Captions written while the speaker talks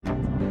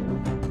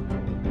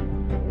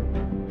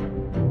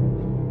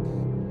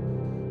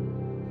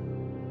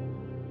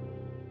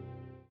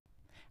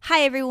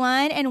Hi,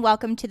 everyone, and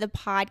welcome to the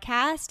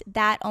podcast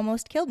That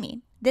Almost Killed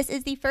Me. This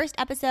is the first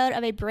episode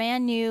of a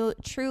brand new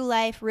true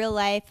life, real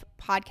life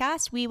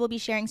podcast. We will be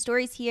sharing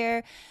stories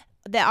here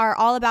that are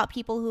all about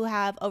people who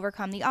have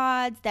overcome the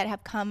odds, that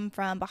have come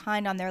from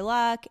behind on their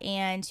luck,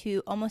 and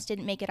who almost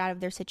didn't make it out of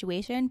their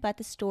situation, but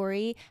the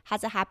story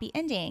has a happy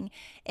ending.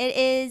 It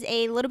is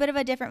a little bit of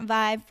a different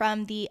vibe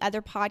from the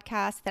other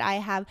podcast that I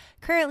have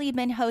currently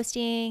been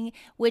hosting,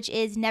 which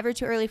is Never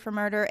Too Early for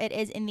Murder. It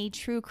is in the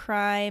true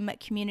crime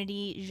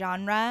community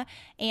genre,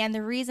 and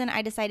the reason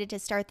I decided to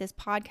start this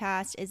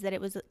podcast is that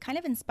it was kind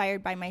of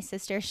inspired by my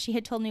sister. She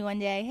had told me one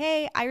day,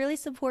 hey, I really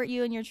support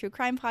you and your true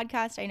crime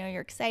podcast. I know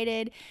you're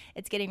excited.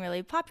 It's getting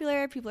really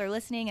popular. People are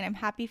listening and I'm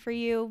happy for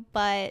you.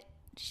 But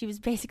she was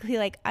basically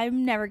like,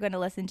 I'm never going to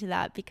listen to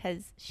that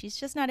because she's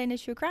just not into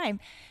true crime.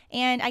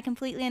 And I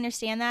completely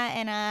understand that.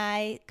 And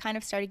I kind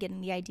of started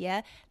getting the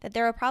idea that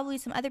there are probably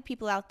some other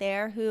people out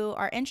there who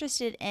are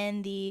interested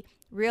in the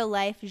real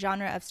life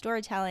genre of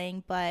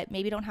storytelling, but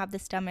maybe don't have the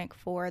stomach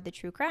for the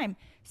true crime.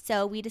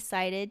 So we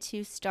decided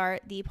to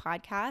start the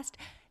podcast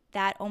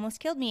That Almost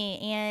Killed Me.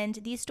 And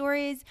these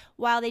stories,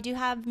 while they do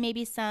have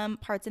maybe some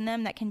parts in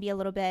them that can be a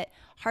little bit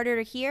harder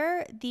to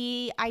hear,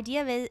 the idea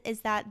of it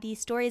is that the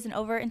story isn't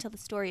over until the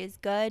story is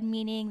good,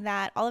 meaning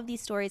that all of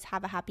these stories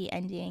have a happy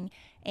ending.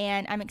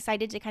 And I'm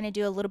excited to kind of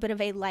do a little bit of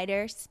a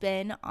lighter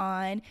spin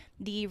on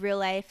the real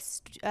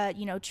life,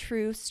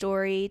 true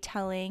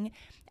storytelling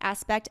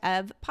aspect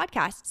of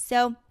podcasts.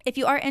 So if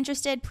you are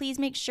interested, please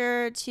make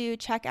sure to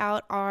check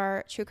out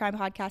our true crime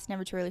podcast,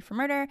 Never Too Early for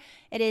Murder.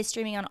 It is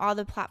streaming on all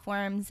the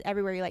platforms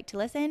everywhere you like to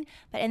listen.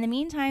 But in the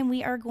meantime,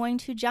 we are going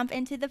to jump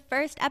into the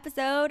first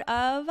episode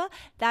of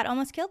That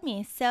Almost Killed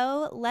Me.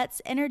 So let's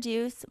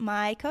introduce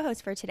my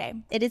co-host for today.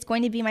 It is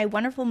going to be my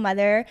wonderful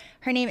mother.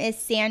 Her name is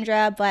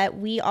Sandra, but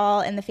we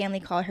all in the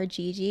family call her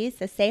Gigi.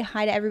 So say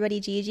hi to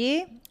everybody,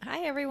 Gigi.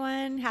 Hi,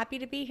 everyone. Happy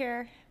to be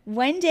here.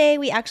 One day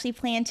we actually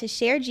plan to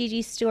share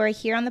Gigi's story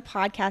here on the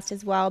podcast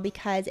as well,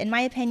 because in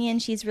my opinion,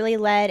 she's really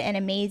led an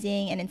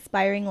amazing and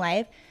inspiring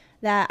life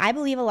that I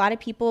believe a lot of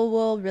people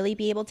will really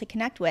be able to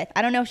connect with.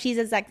 I don't know if she's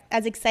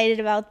as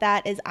excited about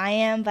that as I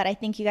am, but I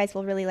think you guys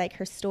will really like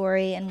her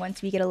story. And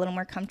once we get a little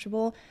more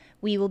comfortable,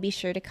 we will be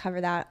sure to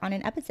cover that on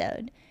an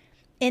episode.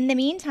 In the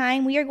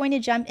meantime, we are going to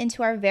jump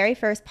into our very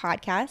first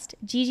podcast.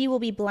 Gigi will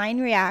be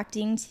blind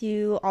reacting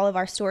to all of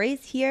our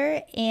stories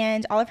here,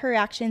 and all of her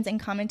reactions and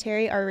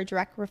commentary are a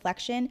direct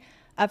reflection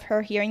of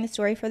her hearing the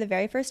story for the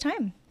very first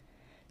time.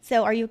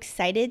 So are you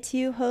excited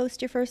to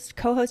co-host your first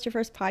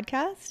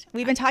podcast?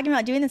 We've been talking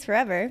about doing this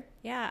forever.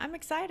 Yeah, I'm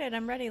excited.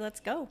 I'm ready.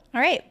 Let's go.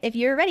 All right. If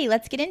you're ready,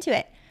 let's get into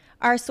it.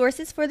 Our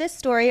sources for this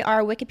story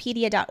are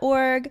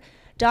wikipedia.org,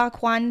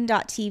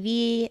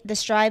 Daquan.tv,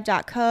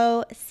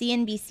 thestrive.co,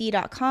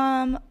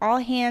 cnbc.com,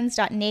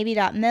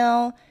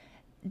 allhands.navy.mil,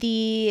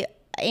 the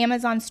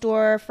Amazon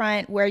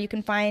storefront where you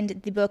can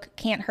find the book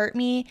Can't Hurt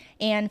Me,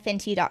 and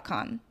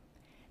Fenty.com.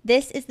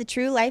 This is the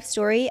true life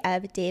story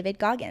of David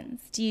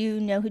Goggins. Do you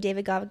know who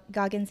David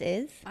Goggins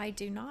is? I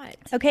do not.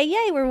 Okay,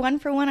 yay, we're 1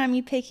 for 1 on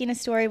you picking a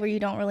story where you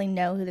don't really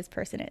know who this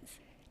person is.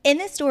 In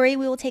this story,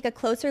 we will take a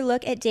closer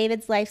look at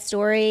David's life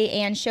story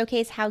and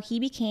showcase how he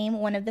became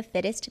one of the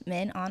fittest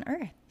men on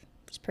earth.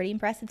 It's pretty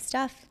impressive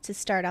stuff to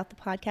start out the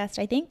podcast,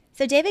 I think.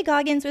 So David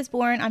Goggins was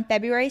born on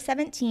February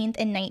 17th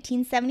in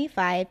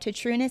 1975 to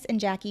Trunis and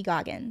Jackie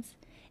Goggins.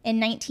 In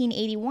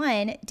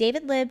 1981,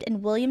 David lived in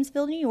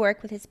Williamsville, New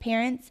York with his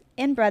parents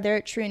and brother,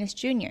 Trunis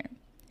Jr.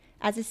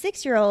 As a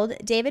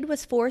 6-year-old, David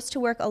was forced to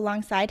work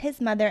alongside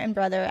his mother and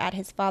brother at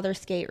his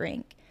father's skate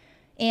rink.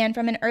 And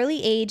from an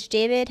early age,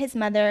 David, his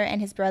mother,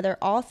 and his brother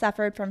all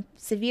suffered from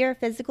severe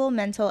physical,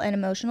 mental, and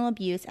emotional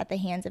abuse at the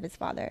hands of his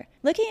father.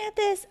 Looking at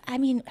this, I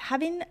mean,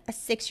 having a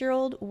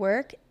 6-year-old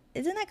work,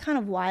 isn't that kind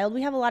of wild?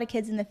 We have a lot of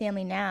kids in the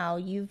family now.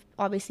 You've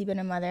obviously been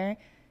a mother.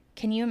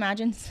 Can you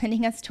imagine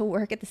sending us to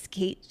work at the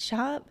skate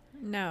shop?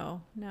 No,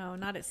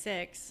 not at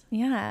 6.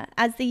 Yeah.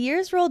 As the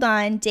years rolled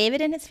on,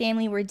 David and his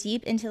family were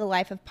deep into the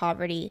life of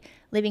poverty,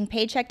 living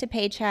paycheck to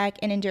paycheck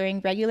and enduring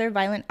regular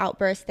violent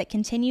outbursts that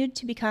continued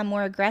to become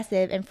more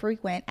aggressive and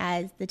frequent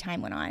as the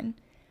time went on.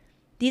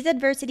 These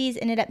adversities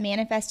ended up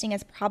manifesting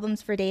as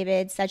problems for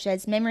David, such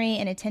as memory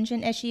and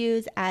attention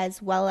issues,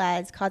 as well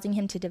as causing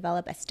him to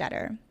develop a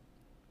stutter.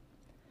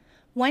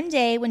 One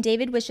day, when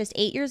David was just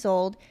 8 years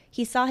old,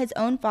 he saw his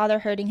own father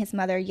hurting his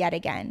mother yet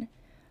again.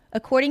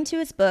 According to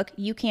his book,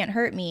 You Can't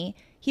Hurt Me,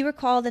 he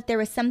recalled that there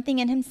was something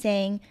in him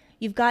saying,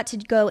 "You've got to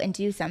go and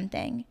do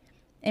something."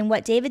 And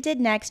what David did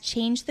next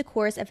changed the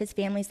course of his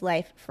family's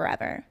life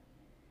forever.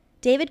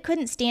 David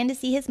couldn't stand to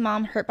see his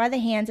mom hurt by the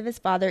hands of his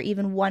father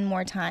even one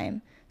more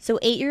time. So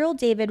 8-year-old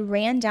David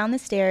ran down the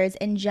stairs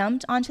and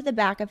jumped onto the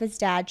back of his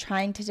dad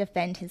trying to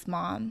defend his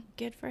mom.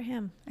 Good for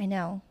him. I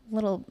know,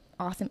 little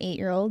awesome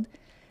 8-year-old.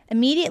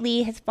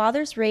 Immediately, his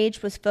father's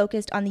rage was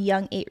focused on the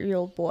young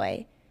 8-year-old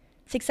boy.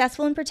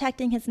 Successful in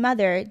protecting his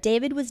mother,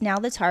 David was now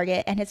the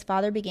target, and his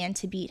father began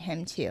to beat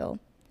him too.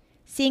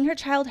 Seeing her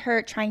child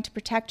hurt trying to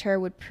protect her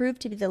would prove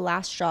to be the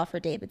last straw for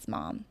David's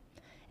mom.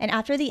 And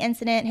after the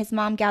incident, his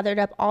mom gathered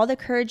up all the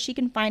courage she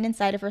can find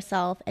inside of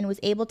herself and was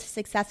able to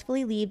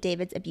successfully leave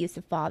David's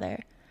abusive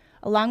father.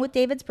 Along with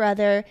David's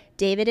brother,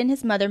 David and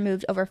his mother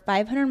moved over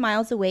 500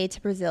 miles away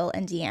to Brazil,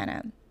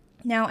 Indiana.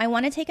 Now, I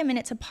want to take a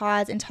minute to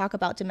pause and talk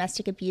about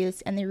domestic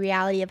abuse and the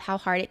reality of how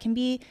hard it can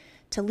be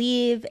to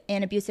leave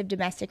an abusive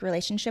domestic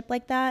relationship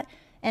like that.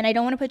 And I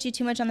don't want to put you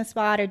too much on the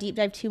spot or deep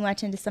dive too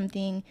much into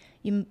something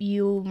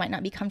you might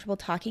not be comfortable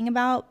talking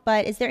about.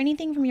 But is there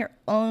anything from your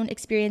own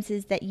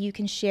experiences that you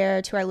can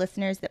share to our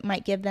listeners that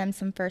might give them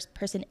some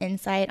first-person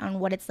insight on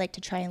what it's like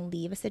to try and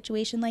leave a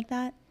situation like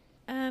that?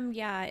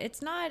 Yeah,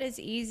 it's not as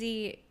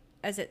easy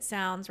as it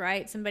sounds,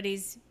 right?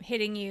 Somebody's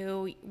hitting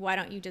you, why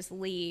don't you just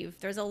leave?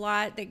 There's a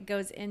lot that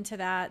goes into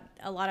that.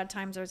 A lot of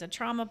times there's a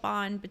trauma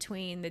bond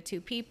between the two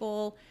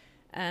people.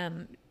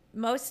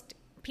 Most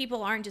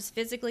people aren't just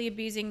physically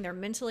abusing, they're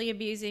mentally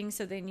abusing.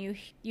 So then you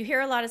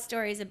hear a lot of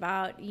stories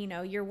about,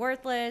 you're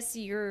worthless,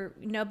 you're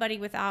nobody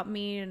without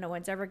me, and no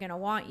one's ever going to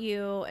want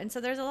you. And so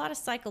there's a lot of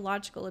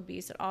psychological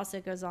abuse that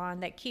also goes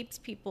on that keeps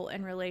people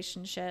in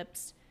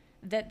relationships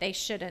that they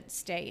shouldn't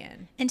stay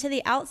in. And to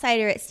the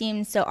outsider, it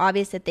seems so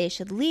obvious that they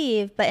should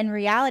leave, but in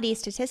reality,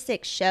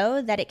 statistics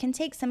show that it can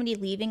take somebody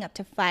leaving up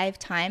to 5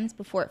 times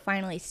before it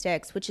finally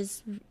sticks, which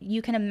is,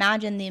 you can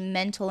imagine the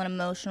mental and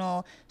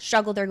emotional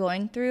struggle they're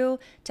going through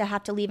to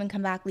have to leave and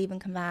come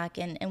back,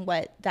 and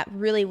what that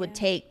really would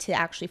take to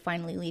actually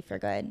finally leave for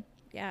good.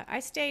 Yeah, I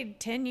stayed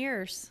 10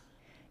 years.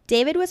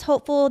 David was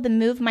hopeful the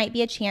move might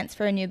be a chance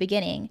for a new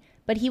beginning,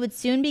 but he would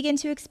soon begin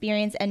to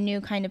experience a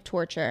new kind of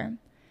torture.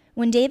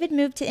 When David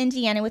moved to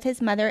Indiana with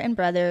his mother and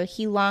brother,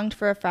 he longed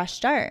for a fresh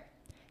start.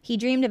 He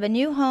dreamed of a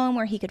new home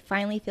where he could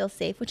finally feel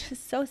safe, which is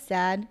so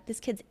sad. This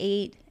kid's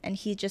 8 and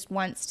he just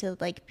wants to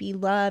be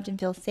loved and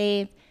feel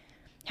safe.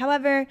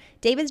 However,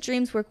 David's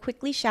dreams were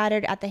quickly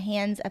shattered at the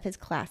hands of his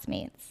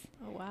classmates.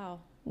 Oh, wow.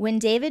 When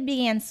David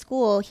began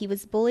school, he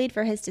was bullied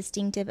for his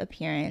distinctive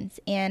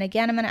appearance. And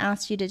again, I'm going to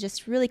ask you to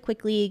just really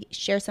quickly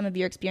share some of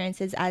your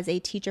experiences as a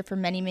teacher for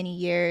many, many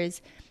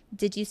years.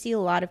 Did you see a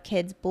lot of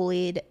kids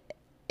bullied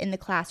in the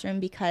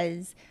classroom?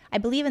 Because I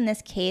believe in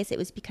this case, it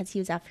was because he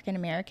was African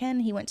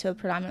American. He went to a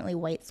predominantly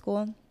white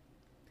school.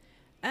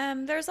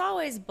 There's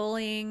always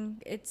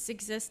bullying. It's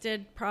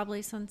existed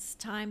probably since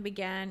time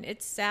began.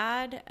 It's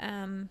sad.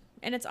 And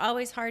it's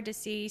always hard to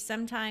see.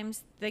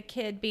 Sometimes the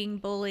kid being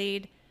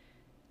bullied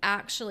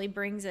actually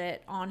brings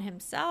it on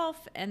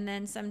himself, and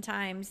then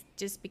sometimes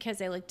just because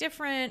they look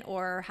different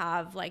or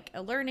have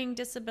a learning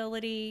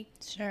disability.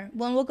 Sure.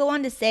 Well, and we'll go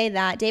on to say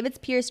that David's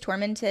peers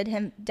tormented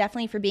him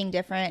definitely for being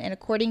different, and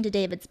according to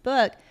David's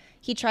book,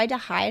 he tried to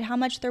hide how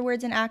much their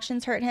words and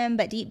actions hurt him,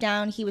 but deep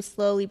down he was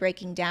slowly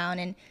breaking down.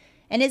 And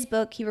in his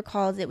book, he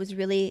recalls it was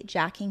really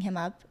jacking him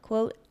up,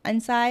 quote,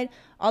 inside.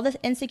 All the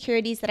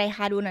insecurities that I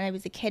had when I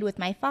was a kid with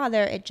my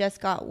father, it just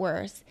got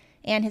worse.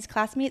 And his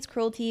classmates'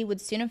 cruelty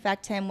would soon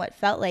affect him what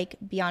felt like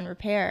beyond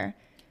repair.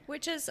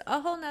 Which is a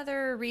whole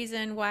nother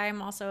reason why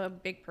I'm also a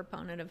big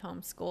proponent of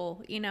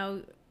homeschool.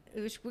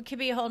 Which could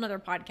be a whole nother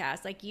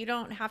podcast. You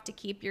don't have to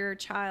keep your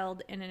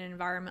child in an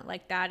environment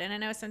like that. And I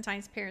know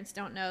sometimes parents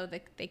don't know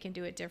that they can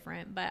do it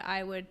different, but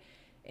I would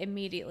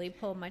immediately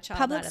pull my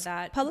child out of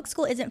that. Public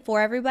school isn't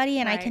for everybody,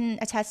 and right. I can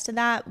attest to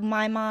that.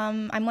 My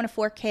mom, I'm one of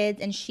 4 kids,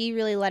 and she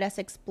really let us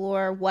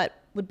explore what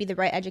would be the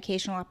right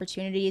educational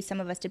opportunities.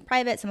 Some of us did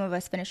private, some of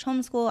us finished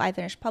homeschool, I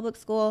finished public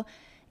school.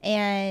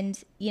 And,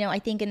 I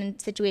think in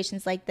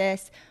situations like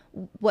this,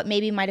 what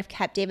maybe might have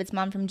kept David's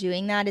mom from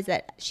doing that is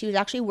that she was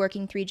actually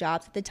working 3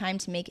 jobs at the time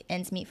to make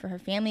ends meet for her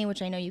family,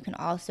 which I know you can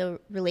also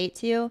relate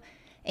to.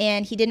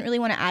 And he didn't really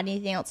want to add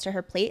anything else to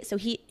her plate. So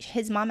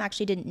his mom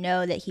actually didn't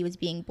know that he was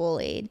being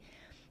bullied.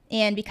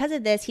 And because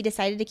of this, he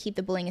decided to keep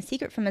the bullying a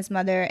secret from his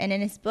mother. And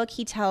in his book,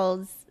 he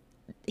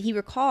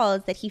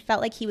recalls that he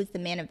felt like he was the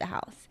man of the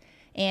house.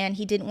 And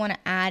he didn't want to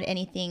add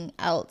anything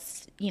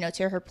else,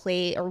 to her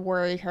plate or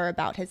worry her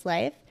about his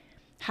life.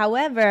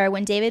 However,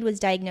 when David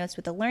was diagnosed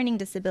with a learning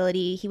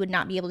disability, he would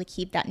not be able to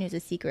keep that news a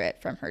secret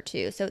from her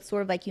too. So it's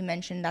sort of like you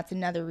mentioned, that's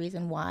another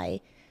reason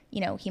why,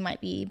 he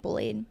might be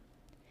bullied.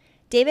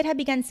 David had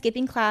begun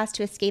skipping class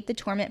to escape the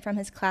torment from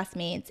his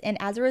classmates, and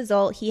as a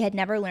result, he had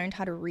never learned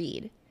how to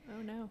read.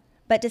 Oh, no.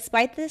 But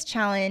despite this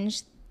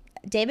challenge,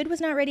 David was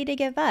not ready to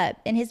give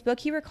up. In his book,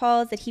 he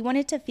recalls that he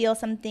wanted to feel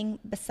something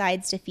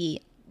besides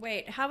defeat.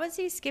 Wait, how was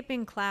he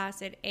skipping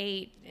class at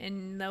 8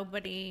 and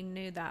nobody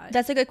knew that?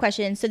 That's a good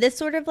question. So this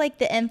sort of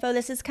the info,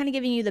 this is kind of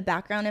giving you the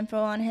background info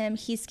on him.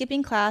 He's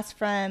skipping class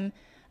from,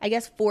 I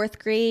guess, 4th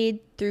grade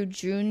through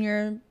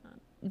junior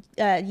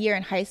year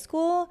in high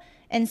school.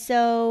 And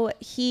so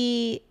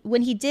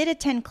when he did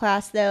attend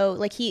class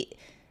though,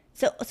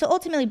 so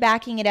ultimately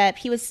backing it up,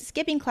 he was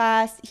skipping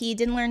class, he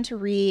didn't learn to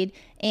read,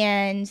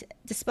 and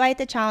despite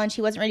the challenge,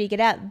 he wasn't ready to get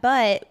up,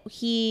 but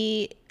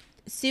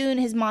soon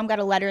his mom got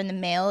a letter in the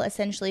mail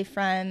essentially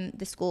from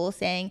the school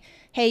saying,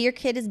 hey, your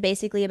kid is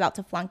basically about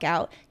to flunk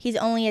out. He's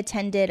only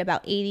attended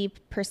about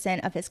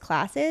 80% of his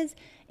classes.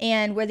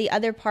 And where the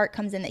other part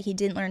comes in that he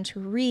didn't learn to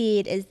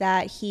read is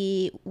that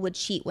he would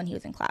cheat when he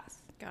was in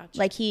class. Gotcha.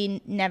 Like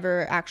he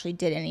never actually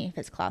did any of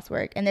his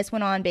classwork. And this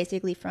went on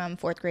basically from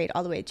 4th grade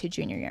all the way to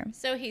junior year.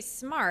 So he's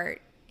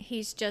smart.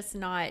 He's just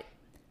not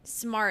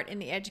smart in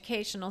the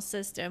educational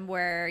system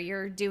where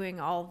you're doing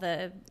all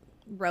the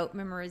rote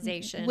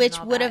memorization. Which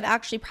would have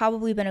actually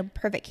probably been a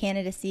perfect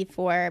candidacy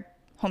for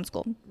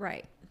homeschool.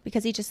 Right.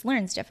 Because he just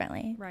learns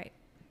differently. Right.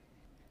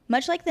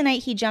 Much like the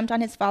night he jumped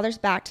on his father's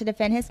back to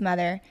defend his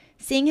mother,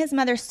 seeing his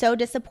mother so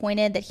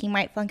disappointed that he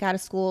might flunk out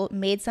of school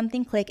made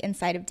something click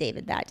inside of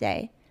David that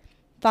day.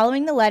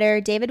 Following the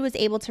letter, David was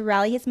able to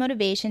rally his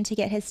motivation to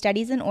get his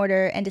studies in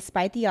order, and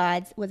despite the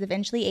odds, was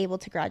eventually able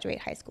to graduate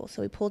high school.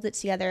 So he pulls it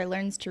together,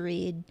 learns to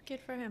read, good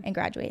for him, and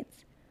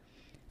graduates.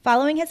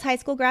 Following his high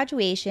school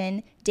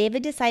graduation,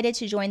 David decided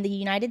to join the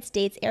United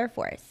States Air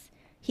Force.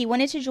 He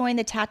wanted to join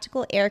the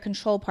Tactical Air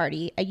Control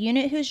Party, a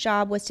unit whose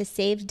job was to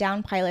save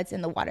downed pilots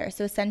in the water.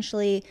 So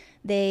essentially,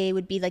 they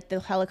would be like the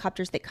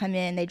helicopters that come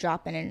in, they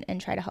drop in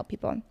and try to help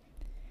people.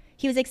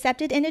 He was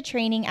accepted into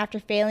training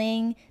after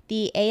failing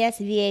the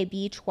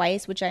ASVAB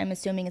twice, which I'm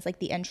assuming is like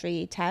the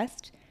entry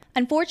test.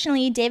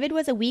 Unfortunately, David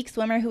was a weak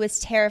swimmer who was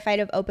terrified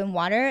of open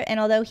water, and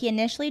although he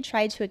initially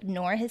tried to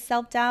ignore his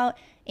self-doubt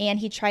and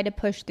he tried to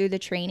push through the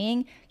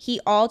training, he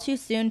all too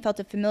soon felt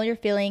a familiar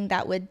feeling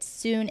that would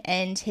soon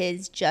end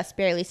his just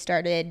barely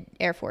started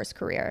Air Force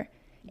career.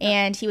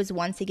 And he was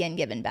once again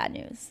given bad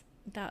news.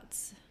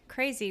 That's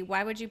crazy.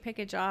 Why would you pick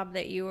a job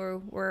that you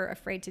were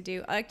afraid to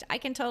do? I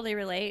can totally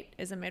relate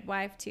as a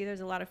midwife too. There's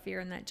a lot of fear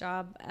in that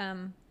job.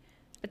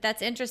 But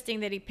that's interesting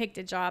that he picked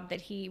a job that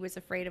he was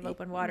afraid of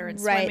open water and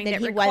swimming,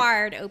 that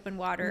required open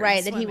water.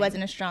 Right, that he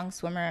wasn't a strong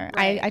swimmer.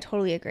 Right. I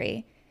totally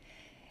agree.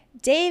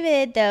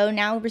 David, though,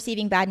 now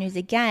receiving bad news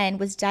again,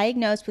 was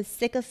diagnosed with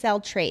sickle cell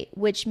trait,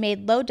 which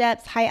made low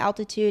depths, high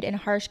altitude, and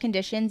harsh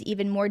conditions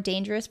even more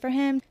dangerous for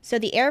him. So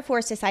the Air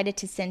Force decided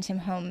to send him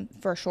home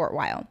for a short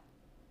while.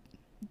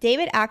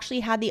 David actually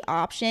had the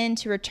option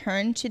to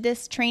return to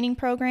this training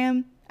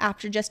program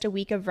after just a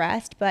week of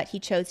rest, but he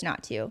chose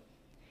not to.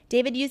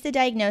 David used the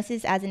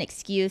diagnosis as an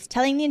excuse,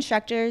 telling the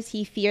instructors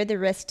he feared the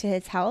risk to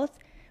his health,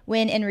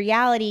 when in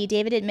reality,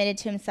 David admitted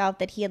to himself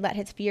that he had let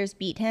his fears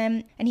beat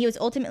him, and he was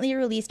ultimately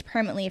released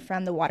permanently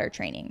from the water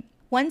training.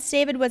 Once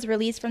David was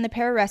released from the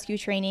pararescue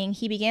training,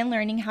 he began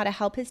learning how to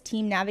help his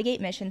team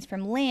navigate missions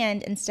from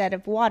land instead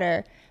of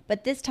water,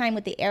 but this time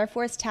with the Air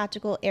Force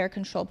Tactical Air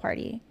Control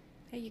Party.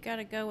 Hey, you got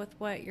to go with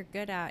what you're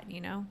good at,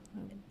 you know?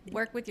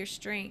 Work with your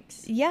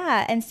strengths.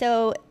 Yeah, and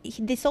so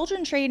the soldier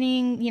in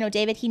training,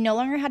 David, he no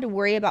longer had to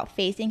worry about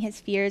facing his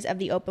fears of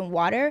the open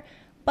water,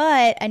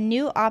 but a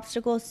new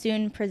obstacle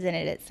soon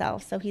presented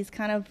itself. So he's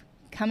kind of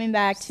coming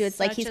back to, it's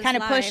like he's kind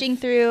of pushing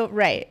through,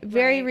 right,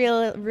 very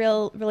real,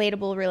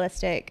 relatable,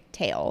 realistic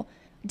tale.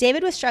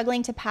 David was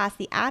struggling to pass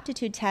the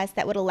aptitude test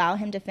that would allow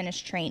him to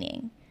finish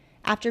training.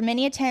 After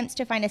many attempts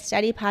to find a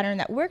study pattern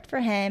that worked for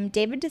him,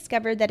 David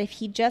discovered that if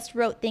he just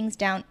wrote things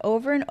down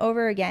over and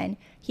over again,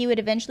 he would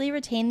eventually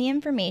retain the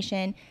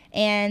information,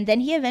 and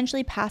then he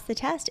eventually passed the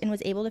test and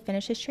was able to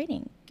finish his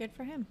training. Good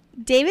for him.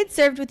 David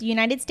served with the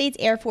United States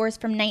Air Force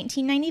from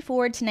 1994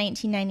 to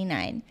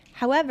 1999.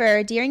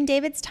 However, during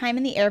David's time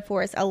in the Air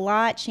Force, a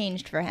lot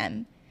changed for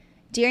him.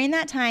 During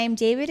that time,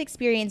 David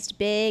experienced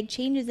big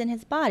changes in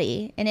his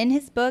body, and in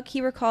his book,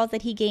 he recalls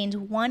that he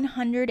gained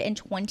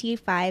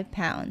 125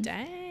 pounds.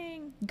 Dang.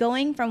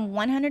 Going from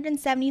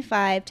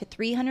 175 to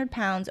 300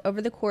 pounds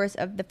over the course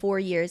of the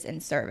 4 years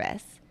in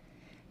service.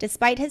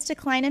 Despite his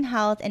decline in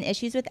health and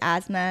issues with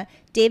asthma,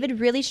 David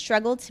really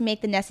struggled to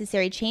make the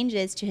necessary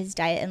changes to his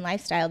diet and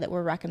lifestyle that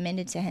were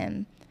recommended to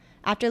him.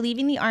 After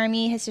leaving the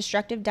Army, his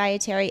destructive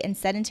dietary and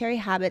sedentary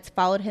habits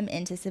followed him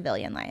into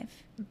civilian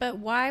life. But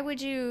why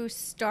would you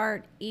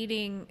start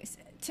eating?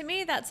 To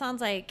me, that sounds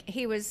like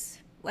he was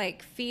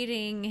like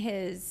feeding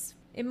his...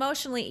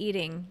 emotionally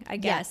eating, I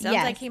guess. Sounds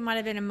like he might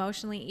have been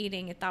emotionally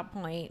eating at that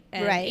point,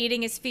 and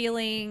eating his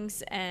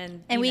feelings,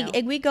 and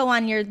we go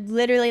on. You're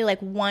literally like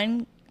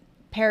one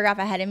paragraph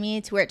ahead of me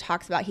to where it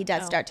talks about he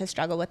does start to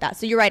struggle with that.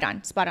 So you're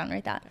spot on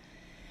right that.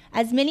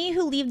 As many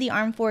who leave the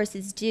armed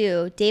forces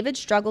do, David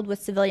struggled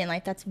with civilian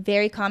life. That's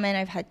very common.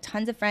 I've had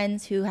tons of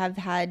friends who have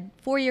had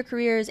 4-year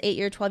careers,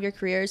 8-year, 12-year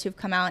careers who've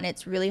come out, and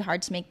it's really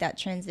hard to make that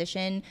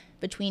transition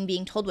between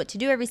being told what to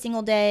do every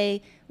single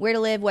day, where to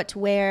live, what to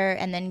wear,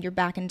 and then you're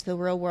back into the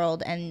real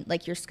world, and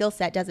like your skill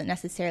set doesn't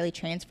necessarily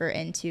transfer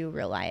into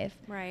real life.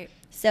 Right.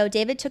 So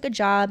David took a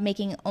job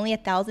making only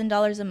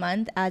 $1,000 a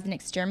month as an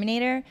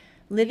exterminator,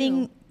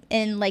 living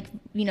in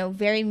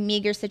very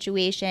meager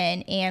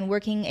situation and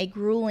working a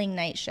grueling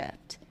night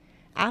shift.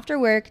 After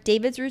work,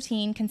 David's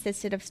routine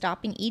consisted of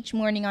stopping each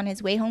morning on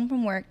his way home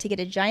from work to get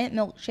a giant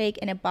milkshake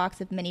and a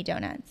box of mini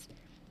donuts,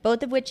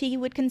 both of which he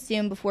would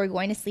consume before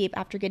going to sleep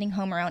after getting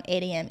home around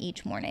 8 a.m.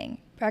 each morning.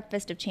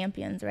 Breakfast of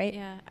champions, right?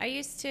 Yeah. I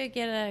used to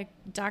get a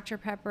Dr.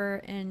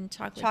 Pepper and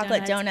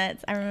chocolate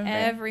donuts. I remember.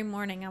 Every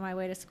morning on my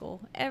way to school.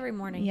 Every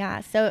morning.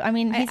 Yeah. So, I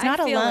mean, he's not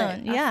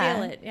alone. Yeah. I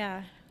feel it.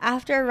 Yeah.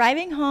 After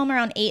arriving home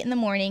around 8 in the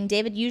morning,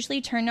 David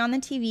usually turned on the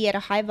TV at a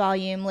high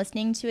volume,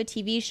 listening to a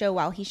TV show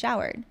while he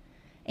showered.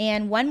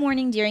 And one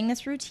morning during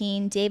this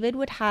routine, David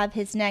would have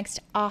his next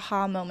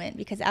aha moment,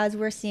 because as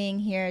we're seeing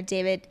here,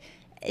 David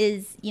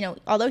is,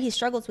 although he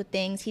struggles with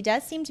things, he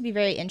does seem to be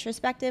very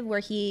introspective,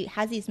 where he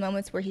has these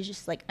moments where he's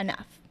just like,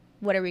 enough.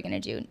 What are we going to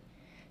do?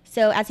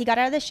 So as he got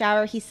out of the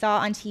shower, he saw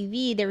on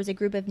TV there was a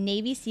group of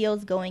Navy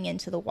SEALs going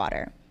into the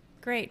water.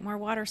 Great, more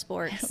water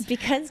sports.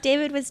 Because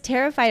David was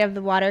terrified of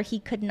the water, he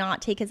could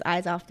not take his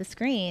eyes off the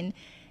screen.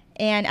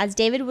 And as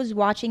David was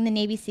watching the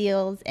Navy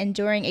SEALs and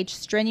during a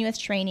strenuous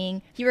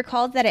training, he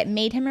recalled that it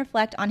made him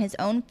reflect on his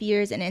own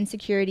fears and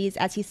insecurities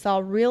as he saw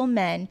real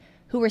men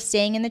who were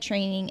staying in the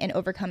training and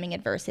overcoming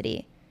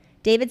adversity.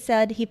 David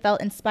said he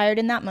felt inspired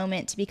in that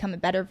moment to become a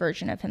better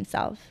version of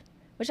himself,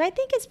 which I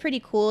think is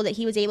pretty cool that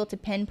he was able to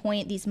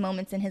pinpoint these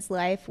moments in his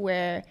life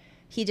where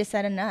he just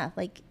said enough,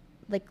 like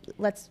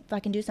let's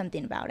fucking do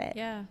something about it.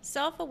 Yeah.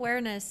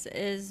 Self-awareness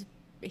is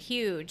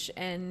huge,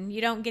 and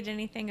you don't get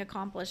anything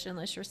accomplished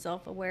unless you're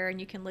self-aware, and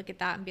you can look at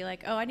that and be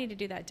like, oh, I need to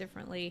do that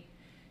differently.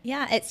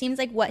 Yeah, it seems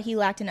like what he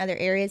lacked in other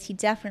areas, he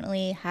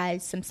definitely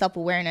has some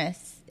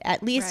self-awareness,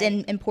 at least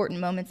in important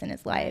moments in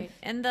his life. Right.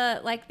 And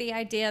the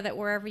idea that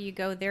wherever you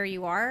go, there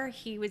you are,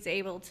 he was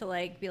able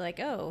to be like,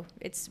 oh,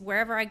 it's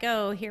wherever I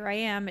go, here I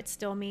am. It's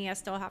still me. I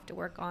still have to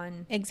work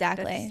on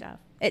exactly this stuff.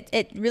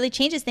 It really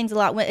changes things a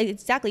lot.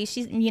 Exactly.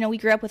 We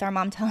grew up with our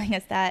mom telling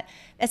us that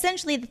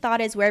essentially the thought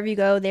is wherever you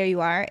go, there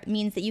you are. It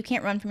means that you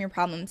can't run from your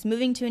problems.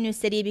 Moving to a new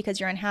city because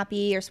you're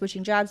unhappy, or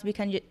switching jobs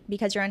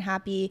because you're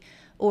unhappy,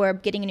 or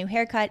getting a new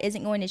haircut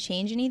isn't going to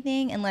change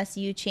anything unless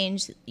you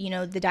change,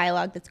 the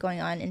dialogue that's going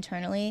on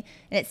internally.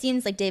 And it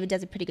seems like David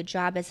does a pretty good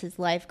job as his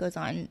life goes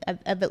on of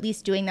at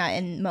least doing that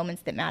in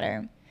moments that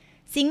matter.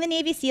 Seeing the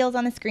Navy SEALs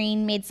on the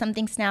screen made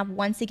something snap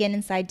once again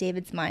inside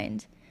David's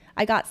mind.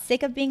 I got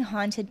sick of being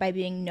haunted by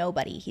being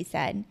nobody, he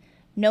said.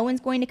 No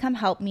one's going to come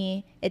help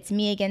me. It's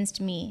me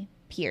against me,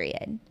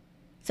 period.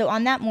 So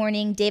on that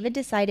morning, David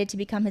decided to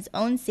become his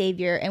own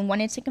savior and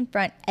wanted to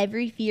confront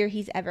every fear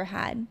he's ever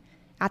had.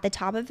 At the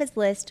top of his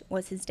list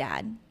was his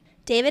dad.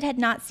 David had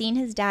not seen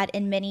his dad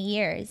in many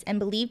years and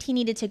believed he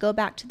needed to go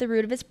back to the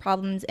root of his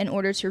problems in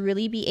order to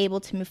really be able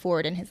to move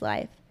forward in his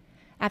life.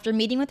 After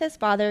meeting with his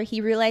father, he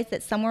realized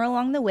that somewhere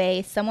along the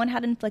way, someone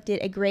had inflicted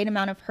a great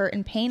amount of hurt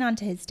and pain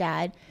onto his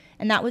dad,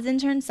 and that was in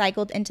turn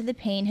cycled into the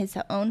pain his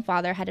own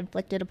father had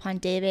inflicted upon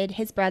David,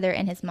 his brother,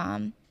 and his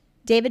mom.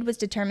 David was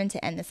determined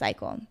to end the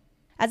cycle.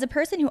 As a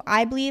person who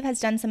I believe has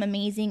done some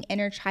amazing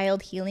inner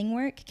child healing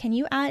work, can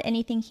you add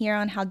anything here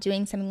on how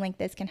doing something like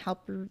this can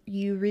help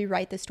you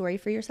rewrite the story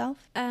for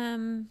yourself?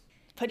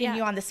 Putting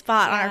you on the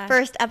spot on our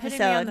first episode.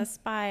 Putting me on the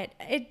spot.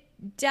 It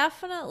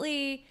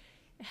definitely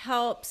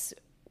helps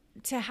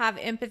to have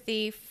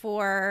empathy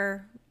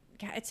for...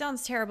 It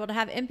sounds terrible to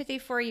have empathy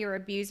for your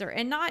abuser,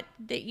 and not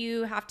that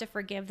you have to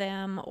forgive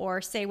them or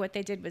say what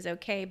they did was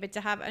okay, but to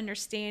have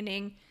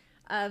understanding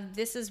of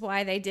this is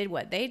why they did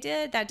what they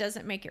did. That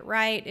doesn't make it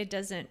right. It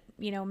doesn't,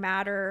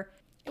 matter.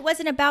 It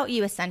wasn't about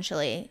you,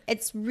 essentially.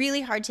 It's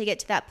really hard to get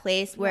to that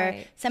place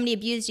where somebody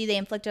abused you, they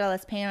inflicted all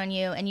this pain on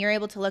you, and you're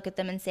able to look at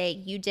them and say,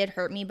 you did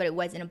hurt me, but it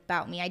wasn't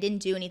about me. I didn't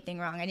do anything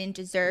wrong. I didn't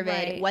deserve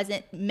it. It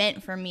wasn't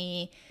meant for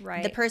me.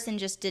 The person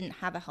just didn't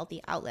have a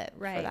healthy outlet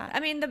for that. I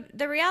mean,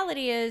 the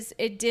reality is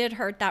it did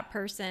hurt that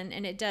person,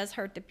 and it does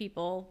hurt the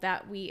people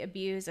that we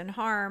abuse and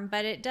harm,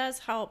 but it does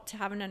help to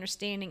have an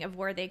understanding of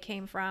where they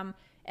came from.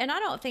 And I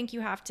don't think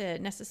you have to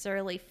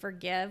necessarily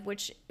forgive,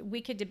 which we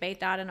could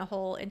debate that in a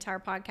whole entire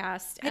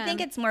podcast. I think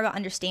it's more about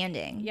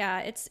understanding.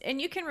 Yeah, and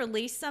you can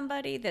release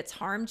somebody that's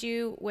harmed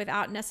you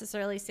without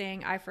necessarily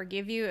saying, I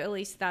forgive you. At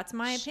least that's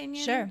my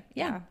opinion. Sure.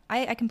 Yeah.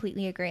 I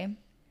completely agree.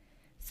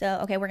 So,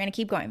 okay, we're going to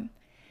keep going.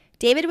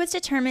 David was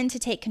determined to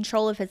take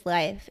control of his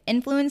life.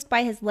 Influenced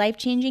by his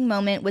life-changing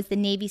moment was the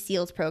Navy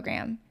SEALs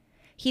program.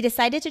 He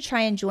decided to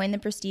try and join the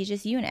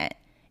prestigious unit.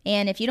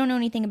 And if you don't know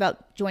anything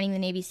about joining the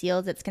Navy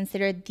SEALs, it's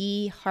considered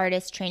the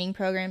hardest training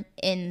program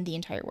in the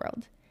entire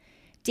world.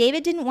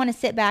 David didn't want to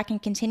sit back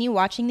and continue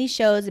watching these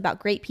shows about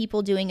great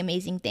people doing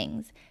amazing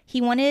things.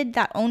 He wanted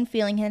that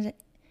feeling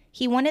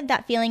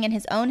in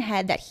his own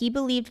head that he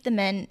believed the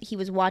men he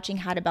was watching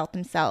had about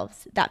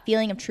themselves, that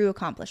feeling of true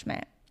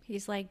accomplishment.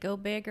 He's like, go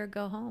big or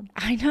go home.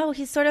 I know.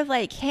 He's sort of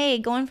like, hey,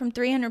 going from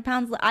 300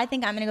 pounds, I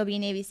think I'm going to go be a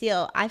Navy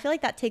SEAL. I feel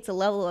like that takes a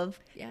level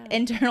of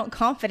internal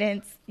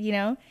confidence,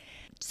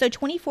 So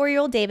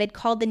 24-year-old David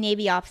called the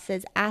Navy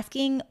offices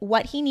asking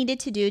what he needed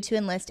to do to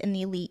enlist in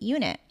the elite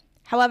unit.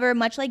 However,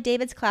 much like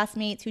David's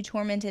classmates who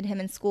tormented him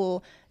in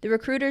school, the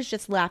recruiters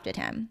just laughed at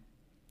him.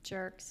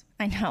 Jerks.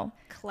 I know.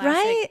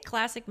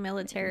 Classic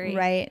military.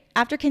 Right.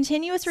 After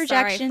continuous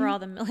rejection. Sorry for all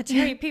the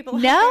military people.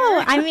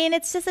 No, I mean,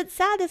 it's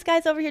sad. This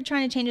guy's over here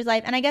trying to change his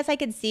life. And I guess I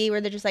could see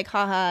where they're just like,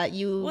 haha,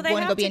 you want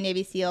to go be a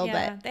Navy SEAL.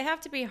 But they have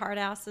to be hard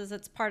asses.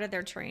 It's part of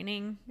their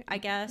training, I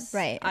guess.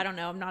 Right. I don't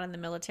know. I'm not in the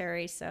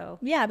military, so.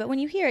 Yeah, but when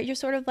you hear it, you're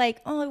sort of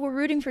like, oh, we're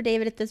rooting for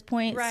David at this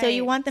point. Right. So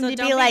you want them to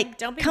be like,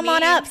 come mean.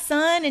 on up,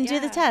 son, and do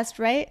the test,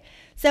 right?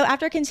 So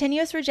after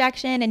continuous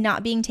rejection and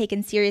not being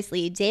taken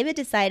seriously, David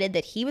decided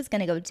that he was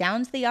going to go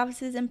down to the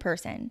offices in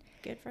person.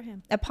 Good for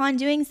him. Upon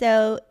doing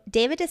so,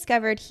 David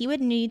discovered he would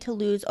need to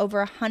lose over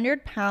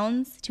 100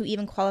 pounds to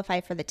even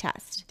qualify for the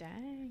test.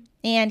 Dang.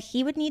 And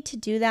he would need to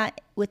do that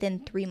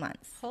within 3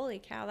 months.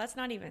 Holy cow, that's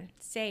not even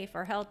safe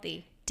or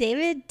healthy.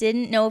 David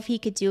didn't know if he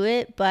could do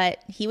it,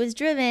 but he was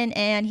driven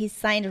and he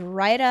signed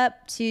right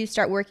up to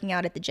start working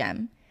out at the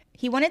gym.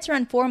 He wanted to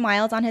run 4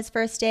 miles on his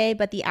first day,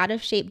 but the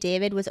out-of-shape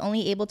David was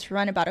only able to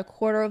run about a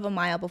quarter of a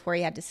mile before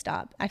he had to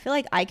stop. I feel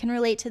like I can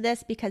relate to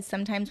this because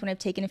sometimes when I've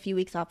taken a few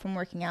weeks off from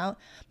working out,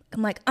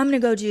 I'm like, I'm going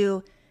to go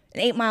do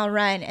an 8-mile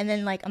run, and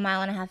then like a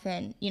mile and a half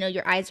in, you know,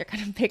 your eyes are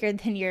kind of bigger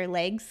than your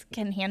legs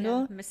can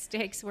handle. Yeah,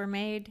 mistakes were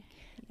made.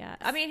 Yeah.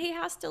 I mean, he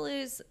has to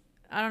lose,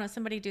 I don't know,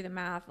 somebody do the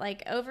math,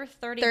 like over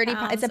 30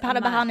 pounds. It's about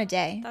a pound a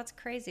day. That's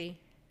crazy.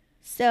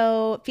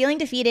 So feeling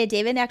defeated,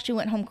 David actually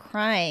went home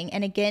crying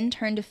and again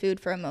turned to food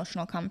for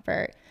emotional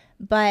comfort.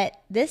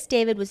 But this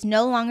David was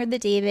no longer the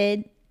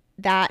David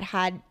that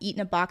had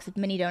eaten a box of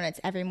mini donuts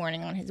every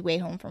morning on his way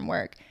home from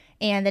work.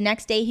 And the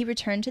next day he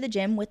returned to the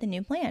gym with a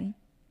new plan.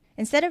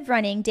 Instead of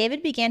running,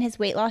 David began his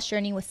weight loss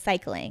journey with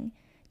cycling.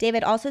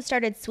 David also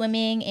started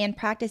swimming and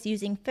practiced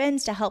using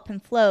fins to help him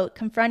float,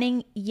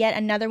 confronting yet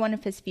another one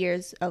of his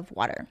fears of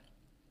water,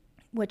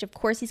 which of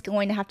course he's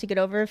going to have to get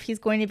over if he's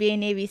going to be a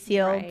Navy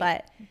SEAL. Right.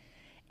 But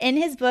in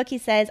his book, he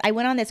says, I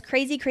went on this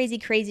crazy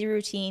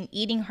routine,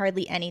 eating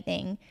hardly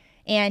anything.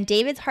 And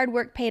David's hard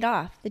work paid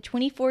off. The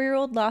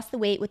 24-year-old lost the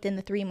weight within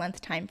the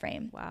 3-month time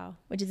frame. Wow.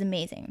 Which is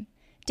amazing.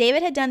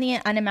 David had done the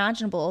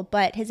unimaginable,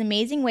 but his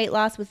amazing weight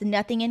loss was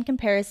nothing in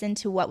comparison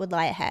to what would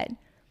lie ahead.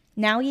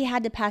 Now he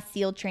had to pass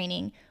SEAL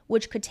training,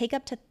 which could take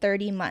up to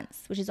 30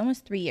 months, which is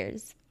almost 3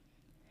 years.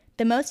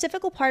 The most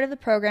difficult part of the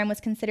program was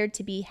considered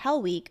to be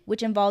Hell Week,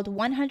 which involved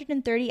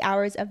 130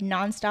 hours of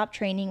nonstop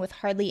training with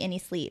hardly any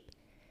sleep.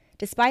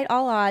 Despite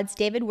all odds,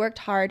 David worked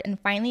hard and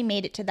finally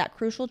made it to that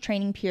crucial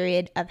training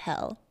period of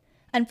hell.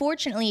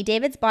 Unfortunately,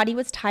 David's body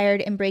was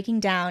tired and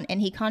breaking down,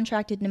 and he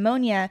contracted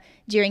pneumonia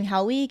during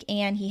Hell Week,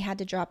 and he had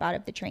to drop out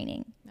of the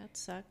training. That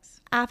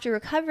sucks. After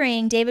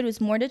recovering, David was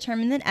more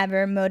determined than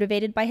ever,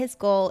 motivated by his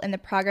goal and the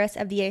progress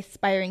of the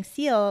aspiring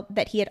SEAL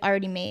that he had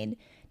already made.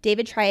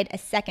 David tried a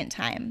second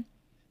time,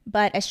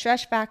 but a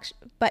stress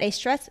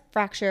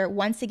fracture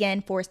once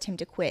again forced him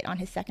to quit on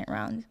his second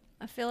round.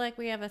 I feel like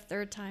we have a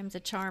third time's a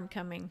charm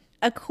coming.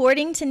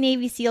 According to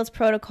Navy SEALs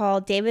protocol,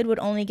 David would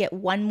only get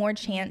one more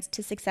chance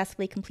to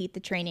successfully complete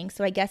the training.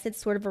 So I guess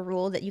it's sort of a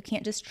rule that you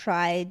can't just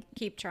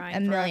keep trying a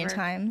million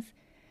times.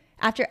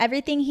 After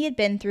everything he had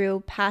been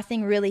through,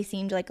 passing really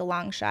seemed like a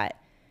long shot.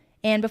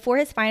 And before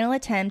his final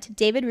attempt,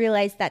 David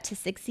realized that to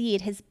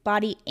succeed, his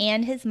body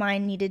and his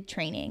mind needed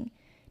training.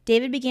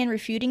 David began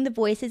refuting the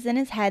voices in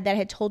his head that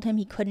had told him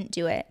he couldn't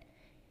do it.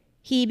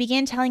 He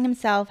began telling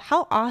himself,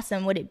 how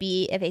awesome would it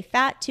be if a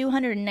fat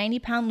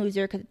 290-pound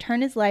loser could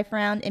turn his life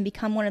around and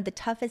become one of the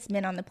toughest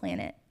men on the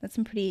planet? That's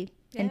some pretty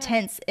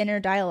intense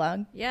inner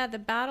dialogue. Yeah, the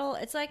battle,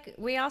 it's like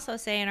we also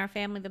say in our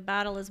family, the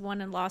battle is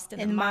won and lost in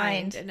the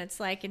mind. And it's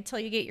like until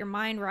you get your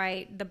mind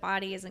right, the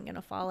body isn't going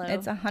to follow.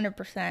 It's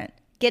 100%.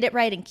 Get it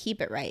right and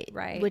keep it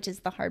right, which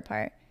is the hard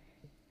part.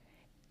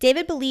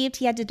 David believed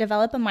he had to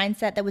develop a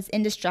mindset that was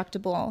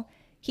indestructible.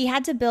 He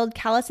had to build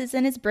calluses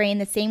in his brain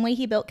the same way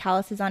he built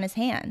calluses on his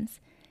hands.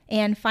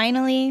 And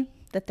finally,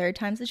 the third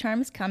time's the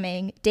charm is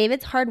coming.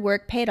 David's hard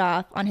work paid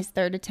off on his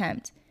third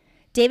attempt.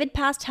 David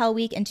passed Hell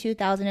Week in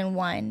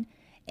 2001.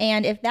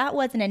 And if that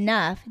wasn't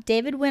enough,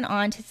 David went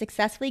on to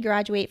successfully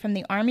graduate from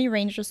the Army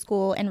Ranger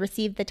School and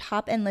received the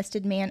Top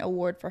Enlisted Man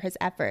Award for his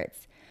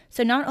efforts.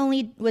 So not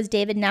only was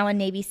David now a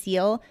Navy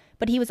SEAL,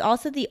 but he was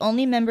also the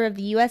only member of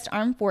the U.S.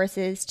 Armed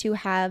Forces to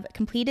have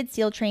completed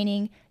SEAL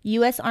training,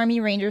 U.S. Army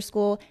Ranger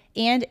School,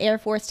 and Air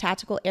Force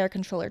Tactical Air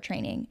Controller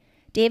training.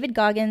 David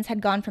Goggins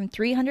had gone from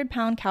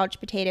 300-pound couch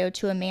potato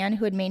to a man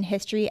who had made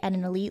history at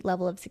an elite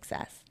level of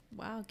success.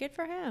 Wow, good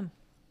for him.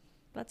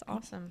 That's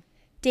awesome.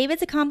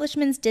 David's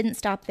accomplishments didn't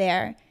stop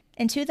there.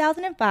 In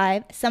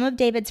 2005, some of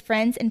David's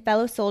friends and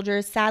fellow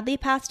soldiers sadly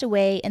passed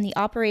away in the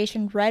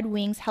Operation Red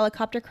Wings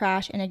helicopter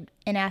crash in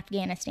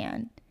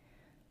Afghanistan.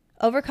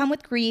 Overcome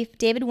with grief,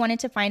 David wanted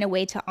to find a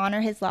way to honor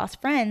his lost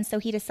friends, so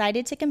he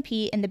decided to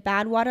compete in the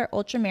Badwater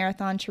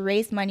Ultramarathon to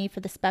raise money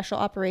for the Special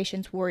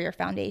Operations Warrior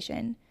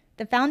Foundation.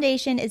 The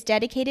foundation is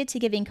dedicated to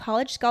giving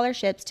college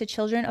scholarships to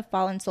children of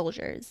fallen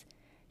soldiers.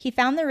 He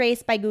found the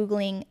race by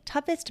Googling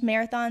toughest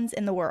marathons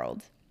in the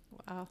world.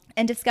 Wow.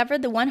 And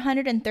discovered the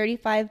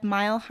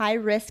 135-mile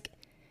high-risk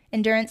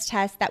endurance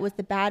test that was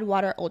the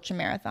Badwater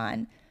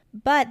Ultramarathon.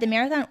 But the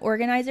marathon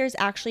organizers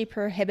actually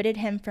prohibited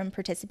him from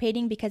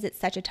participating because it's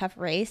such a tough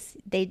race.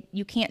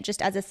 You can't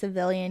just as a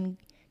civilian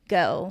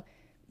go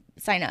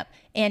sign up.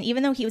 And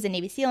even though he was a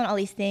Navy SEAL and all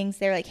these things,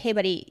 they're like, hey,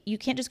 buddy, you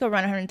can't just go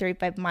run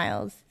 135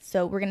 miles.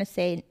 So we're going to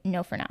say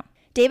no for now.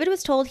 David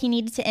was told he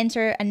needed to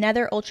enter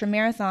another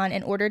ultramarathon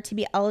in order to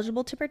be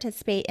eligible to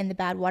participate in the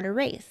Badwater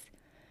race.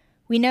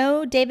 We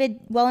know David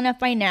well enough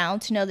by now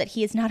to know that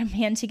he is not a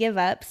man to give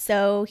up,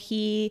 so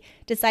he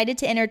decided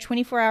to enter a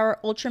 24-hour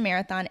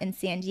ultramarathon in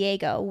San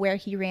Diego, where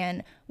he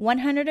ran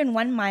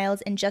 101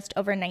 miles in just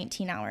over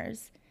 19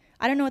 hours.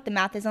 I don't know what the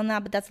math is on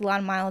that, but that's a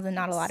lot of miles and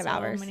not a lot of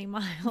hours. So many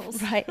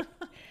miles. Right.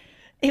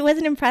 It was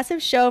an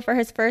impressive show for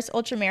his first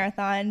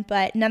ultramarathon,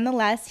 but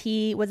nonetheless,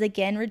 he was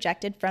again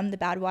rejected from the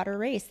Badwater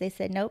race. They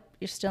said, nope,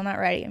 you're still not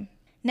ready.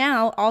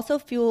 Now, also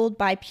fueled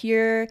by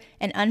pure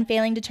and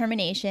unfailing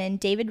determination,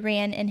 David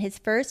ran in his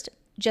first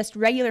just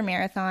regular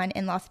marathon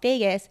in Las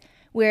Vegas,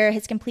 where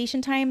his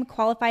completion time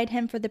qualified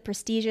him for the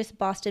prestigious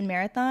Boston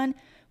Marathon,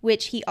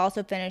 which he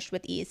also finished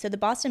with ease. So the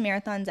Boston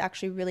Marathon is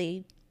actually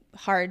really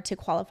hard to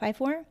qualify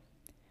for.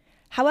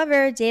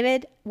 However,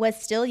 David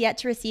was still yet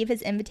to receive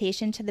his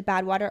invitation to the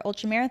Badwater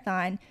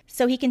Ultramarathon,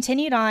 so he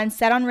continued on,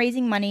 set on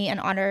raising money in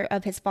honor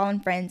of his fallen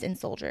friends and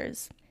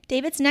soldiers.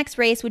 David's next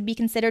race would be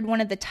considered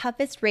one of the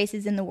toughest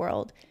races in the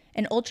world,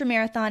 an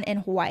ultramarathon in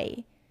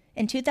Hawaii.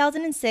 In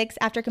 2006,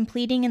 after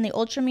completing in the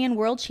Ultraman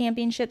World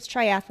Championships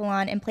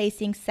triathlon and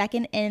placing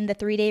second in the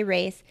 3-day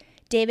race,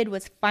 David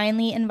was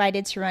finally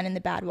invited to run in the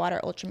Badwater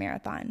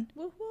Ultramarathon.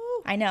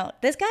 Woo-hoo. I know.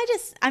 This guy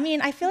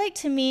I feel like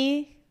to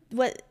me,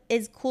 what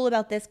is cool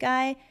about this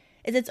guy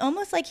is it's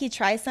almost like he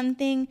tries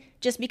something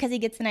just because he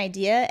gets an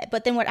idea,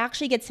 but then what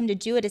actually gets him to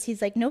do it is he's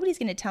like, nobody's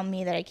going to tell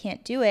me that I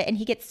can't do it. And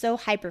he gets so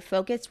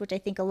hyper-focused, which I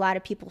think a lot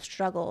of people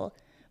struggle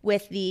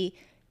with the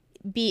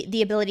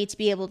ability to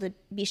be able to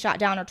be shot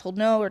down or told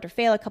no or to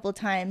fail a couple of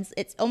times.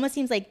 It almost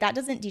seems like that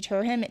doesn't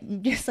deter him.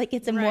 It just like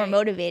gets him more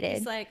motivated.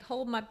 It's like,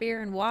 hold my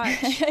beer and watch.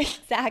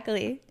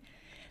 Exactly.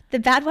 The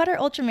Badwater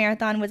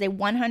Ultramarathon was a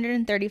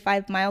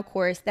 135-mile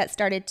course that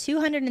started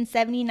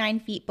 279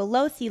 feet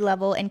below sea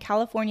level in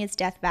California's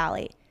Death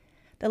Valley.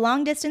 The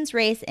long-distance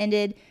race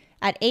ended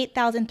at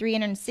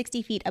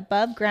 8,360 feet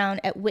above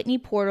ground at Whitney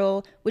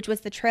Portal, which was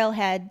the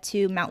trailhead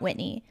to Mount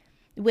Whitney.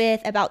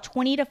 With about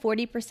 20 to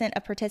 40%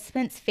 of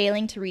participants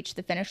failing to reach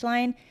the finish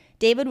line,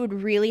 David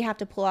would really have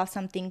to pull off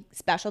something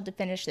special to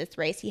finish this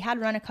race. He had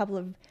run a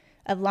couple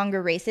of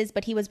longer races,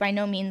 but he was by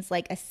no means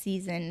like a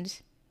seasoned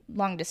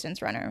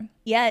long-distance runner.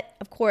 Yet,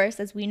 of course,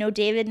 as we know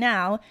David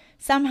now,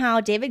 somehow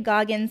David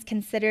Goggins,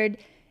 considered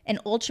an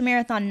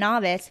ultramarathon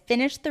novice,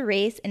 finished the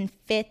race in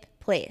 5th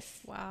place.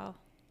 Wow.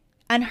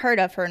 Unheard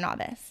of for a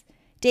novice.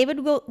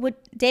 David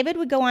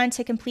would go on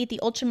to complete the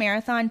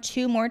ultramarathon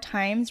 2 more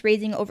times,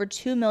 raising over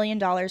 $2 million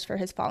for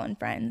his fallen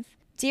friends.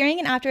 During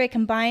and after a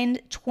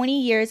combined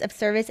 20 years of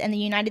service in the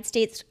United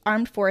States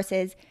Armed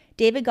Forces,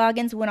 David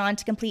Goggins went on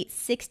to complete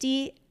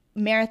 60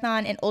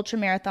 marathon and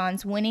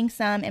ultramarathons, winning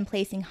some and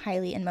placing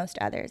highly in most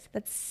others.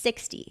 That's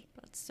 60.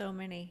 That's so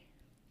many.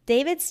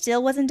 David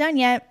still wasn't done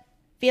yet.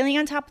 Feeling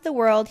on top of the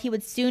world, he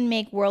would soon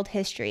make world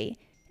history.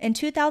 In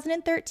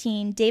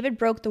 2013, David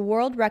broke the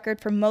world record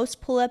for most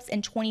pull-ups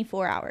in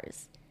 24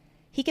 hours.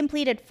 He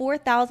completed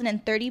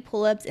 4,030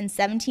 pull-ups in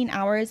 17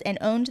 hours and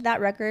owned that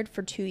record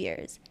for 2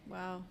 years.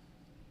 Wow.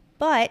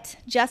 But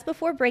just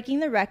before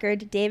breaking the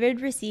record,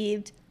 David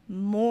received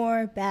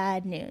more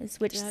bad news,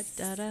 which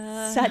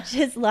such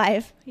is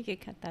life. You could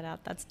cut that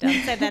out. That's dumb.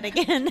 Say that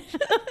again.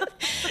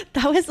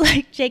 That was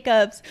like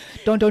Jacob's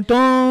dun dun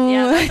dun.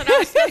 Yeah,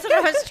 that's what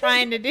I was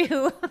trying to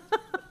do.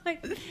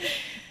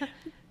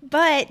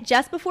 But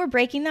just before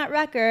breaking that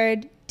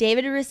record,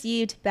 David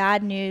received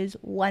bad news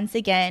once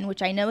again,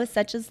 which I know is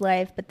such as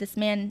life, but this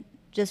man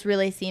just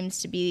really seems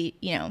to be,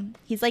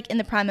 he's like in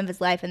the prime of his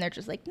life, and they're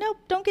just like, nope,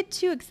 don't get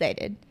too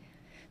excited.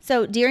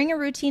 So during a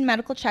routine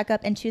medical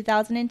checkup in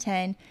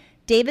 2010,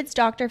 David's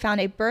doctor found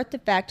a birth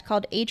defect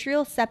called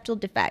atrial septal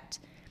defect.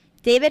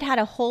 David had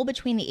a hole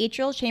between the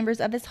atrial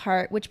chambers of his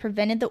heart, which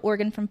prevented the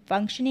organ from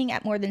functioning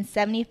at more than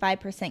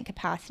 75%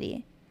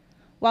 capacity.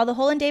 While the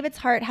hole in David's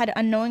heart had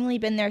unknowingly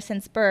been there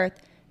since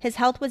birth, his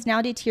health was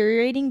now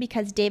deteriorating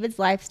because David's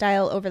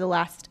lifestyle over the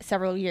last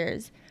several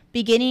years,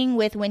 beginning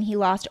with when he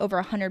lost over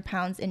 100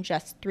 pounds in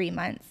just 3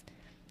 months.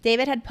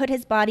 David had put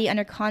his body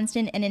under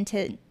constant and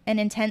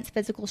intense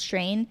physical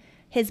strain.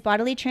 His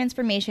bodily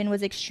transformation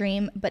was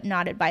extreme but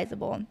not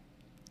advisable.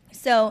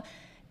 So,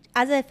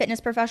 as a fitness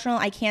professional,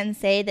 I can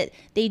say that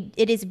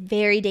it is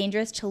very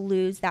dangerous to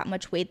lose that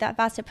much weight that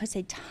fast. It puts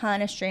a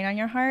ton of strain on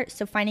your heart.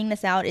 So finding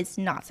this out is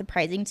not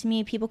surprising to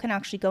me. People can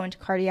actually go into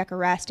cardiac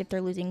arrest if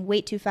they're losing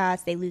weight too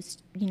fast. They lose,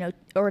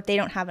 or if they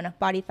don't have enough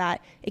body fat,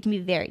 it can be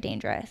very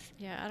dangerous.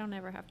 Yeah, I don't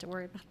ever have to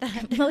worry about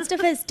that. Most of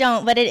us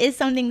don't, but it is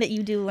something that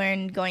you do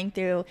learn going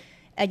through,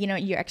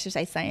 your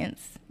exercise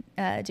science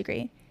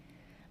degree.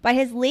 By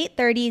his late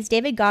 30s,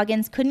 David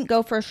Goggins couldn't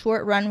go for a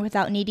short run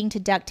without needing to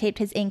duct tape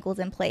his ankles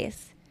in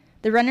place.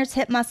 The runner's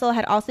hip muscle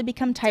had also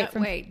become tight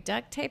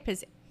duct tape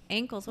his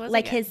ankles? What was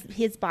like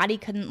his body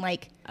couldn't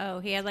Oh,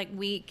 he had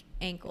weak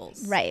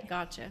ankles. Right.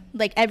 Gotcha.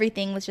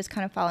 Everything was just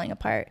kind of falling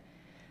apart.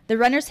 The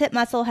runner's hip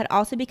muscle had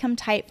also become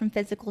tight from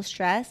physical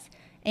stress,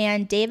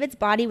 and David's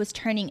body was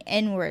turning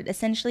inward,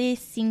 essentially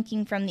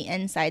sinking from the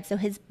inside. So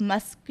his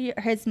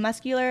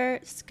muscular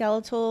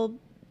skeletal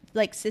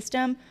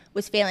system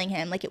was failing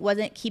him. It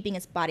wasn't keeping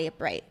his body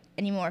upright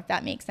anymore, if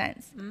that makes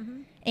sense.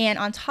 And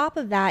on top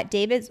of that,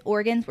 David's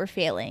organs were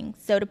failing.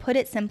 So to put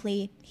it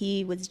simply,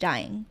 he was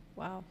dying.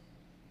 Wow.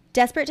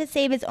 Desperate to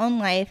save his own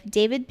life,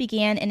 David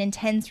began an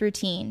intense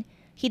routine.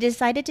 He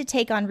decided to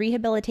take on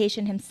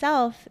rehabilitation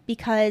himself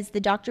because the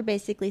doctor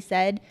basically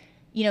said,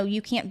 you know,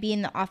 you can't be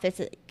in the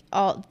office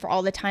for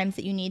all the times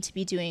that you need to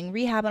be doing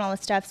rehab and all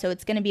this stuff, so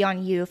it's going to be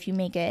on you if you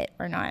make it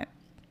or not.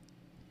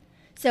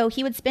 So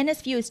he would spend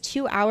as few as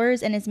 2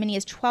 hours and as many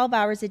as 12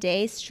 hours a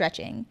day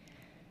stretching.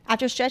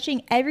 After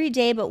stretching every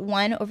day but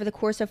one over the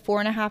course of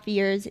 4.5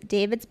 years,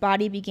 David's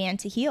body began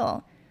to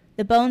heal.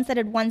 The bones that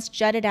had once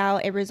jutted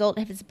out, a result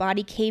of his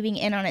body caving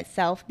in on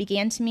itself,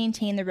 began to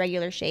maintain the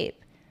regular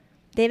shape.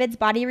 David's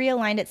body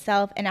realigned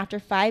itself, and after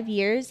 5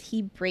 years,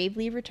 he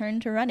bravely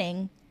returned to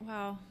running.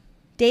 Wow.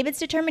 David's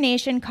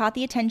determination caught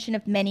the attention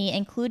of many,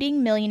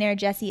 including millionaire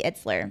Jesse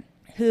Itzler,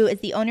 who is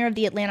the owner of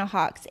the Atlanta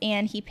Hawks,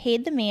 and he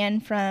paid the man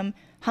from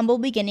humble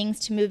beginnings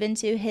to move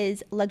into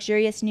his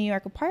luxurious New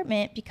York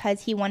apartment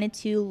because he wanted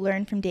to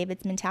learn from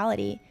David's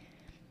mentality.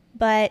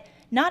 But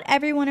not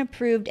everyone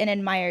approved and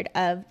admired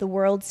of the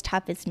world's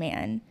toughest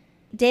man.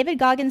 David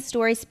Goggins'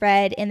 story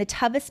spread, and the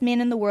toughest man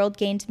in the world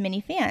gained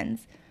many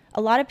fans.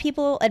 A lot of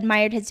people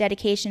admired his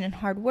dedication and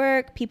hard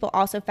work. People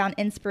also found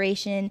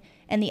inspiration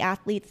in the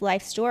athlete's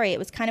life story. It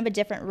was kind of a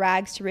different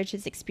rags to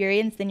riches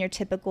experience than your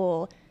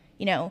typical,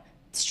 you know,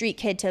 street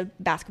kid to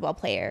basketball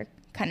player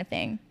kind of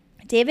thing.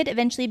 David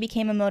eventually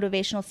became a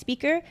motivational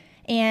speaker,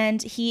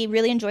 and he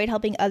really enjoyed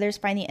helping others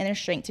find the inner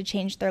strength to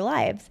change their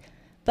lives.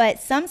 But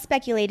some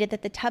speculated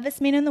that the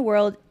toughest man in the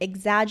world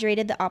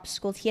exaggerated the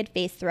obstacles he had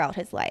faced throughout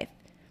his life.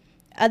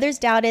 Others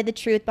doubted the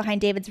truth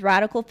behind David's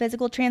radical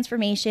physical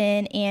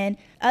transformation,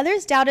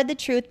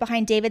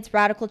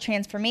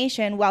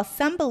 while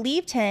some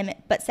believed him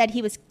but said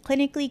he was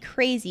clinically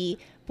crazy,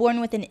 born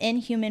with an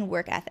inhuman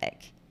work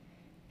ethic.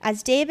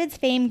 As David's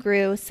fame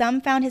grew, some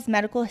found his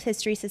medical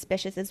history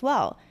suspicious as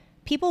well.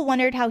 People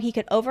wondered how he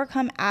could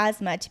overcome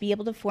asthma to be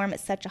able to perform at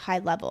such a high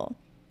level.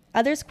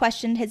 Others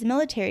questioned his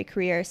military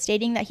career,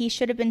 stating that he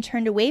should have been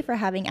turned away for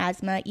having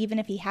asthma even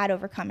if he had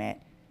overcome it.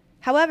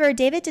 However,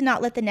 David did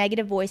not let the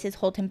negative voices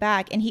hold him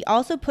back, and he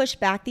also pushed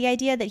back the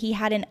idea that he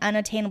had an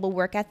unattainable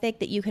work ethic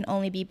that you can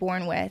only be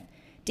born with.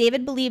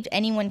 David believed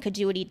anyone could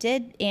do what he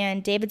did,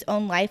 and David's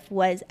own life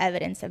was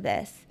evidence of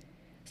this.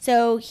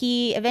 So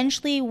he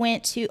eventually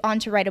went on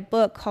to write a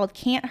book called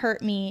Can't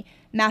Hurt Me,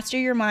 Master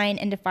Your Mind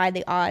and Defy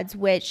the Odds,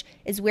 which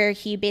is where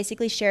he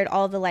basically shared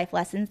all of the life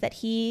lessons that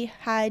he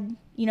had,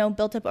 you know,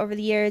 built up over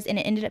the years, and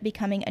it ended up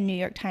becoming a New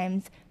York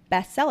Times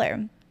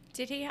bestseller.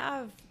 Did he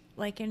have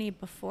like any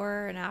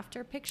before and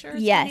after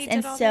pictures? Yes,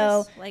 and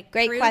so great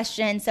proof?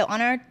 question. So on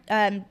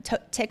our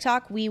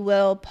TikTok, we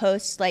will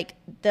post like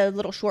the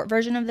little short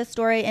version of the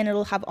story, and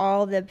it'll have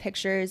all the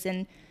pictures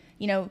and,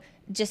 you know,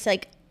 just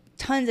like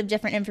tons of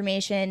different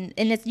information.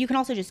 And you can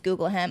also just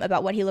Google him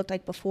about what he looked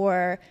like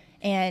before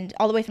and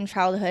all the way from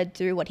childhood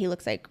through what he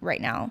looks like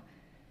right now.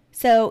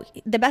 So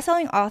the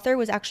best-selling author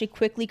was actually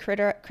quickly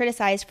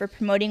criticized for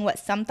promoting what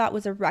some thought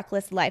was a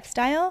reckless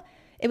lifestyle.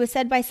 It was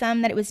said by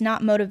some that it was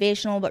not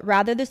motivational, but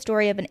rather the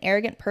story of an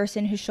arrogant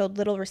person who showed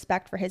little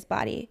respect for his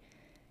body.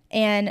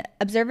 And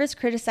observers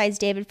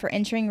criticized David for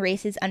entering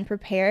races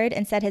unprepared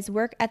and said his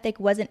work ethic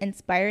wasn't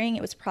inspiring,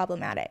 it was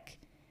problematic.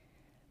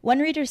 One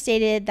reader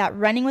stated that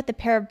running with a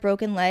pair of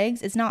broken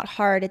legs is not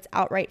hard, it's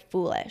outright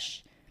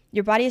foolish.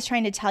 Your body is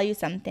trying to tell you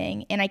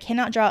something, and I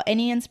cannot draw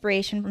any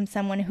inspiration from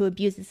someone who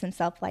abuses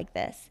himself like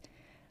this.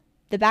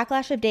 The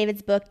backlash of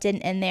David's book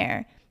didn't end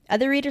there.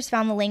 Other readers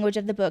found the language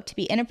of the book to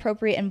be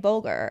inappropriate and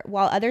vulgar,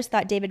 while others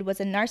thought David was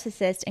a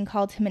narcissist and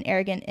called him an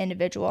arrogant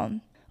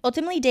individual.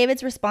 Ultimately,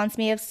 David's response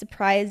may have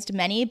surprised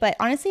many, but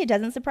honestly, it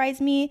doesn't surprise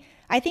me.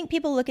 I think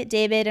people look at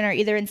David and are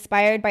either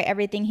inspired by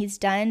everything he's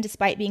done,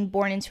 despite being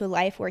born into a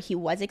life where he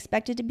was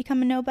expected to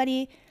become a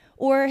nobody,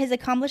 or his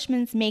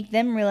accomplishments make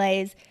them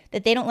realize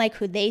that they don't like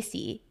who they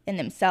see in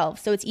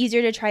themselves. So it's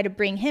easier to try to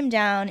bring him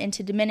down and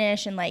to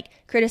diminish and like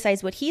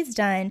criticize what he's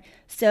done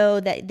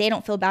so that they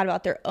don't feel bad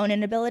about their own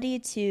inability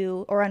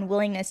to or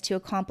unwillingness to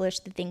accomplish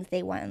the things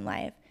they want in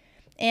life.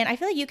 And I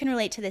feel like you can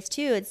relate to this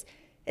too.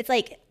 It's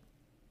like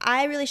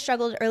I really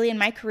struggled early in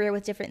my career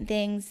with different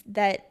things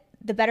that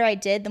the better I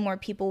did, the more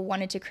people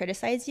wanted to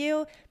criticize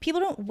you. People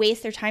don't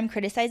waste their time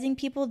criticizing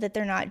people that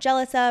they're not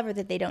jealous of or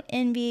that they don't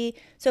envy.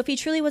 So if he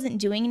truly wasn't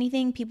doing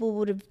anything, people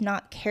would have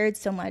not cared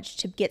so much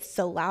to get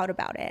so loud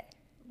about it.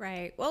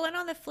 Right. Well, and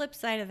on the flip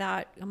side of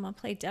that, I'm going to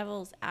play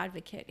devil's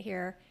advocate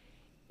here.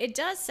 It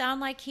does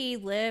sound like he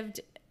lived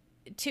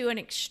to an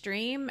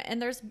extreme,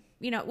 and there's,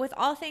 you know, with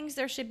all things,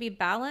 there should be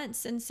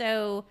balance. And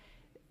so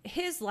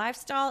his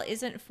lifestyle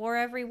isn't for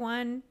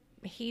everyone.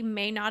 He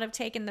may not have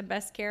taken the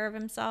best care of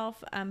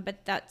himself,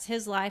 but that's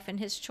his life and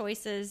his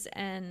choices.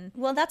 And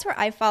well, that's where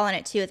I fall on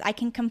it too. Is I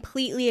can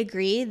completely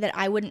agree that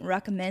I wouldn't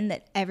recommend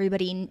that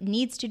everybody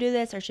needs to do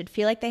this or should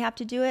feel like they have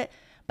to do it.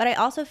 But I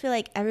also feel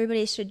like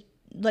everybody should,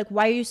 like,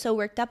 why are you so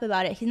worked up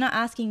about it? He's not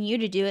asking you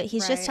to do it.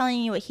 He's just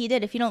telling you what he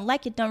did. If you don't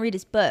like it, don't read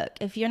his book.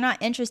 If you're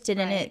not interested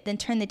in it, then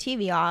turn the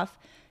TV off.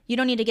 You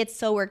don't need to get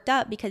so worked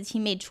up because he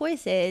made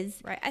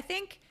choices. Right. I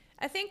think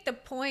I think the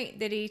point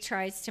that he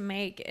tries to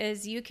make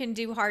is you can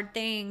do hard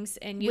things,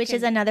 and Which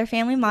is another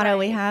family motto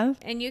we have.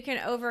 And you can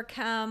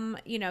overcome,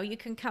 you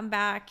can come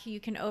back, you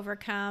can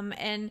overcome,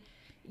 and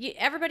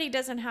everybody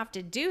doesn't have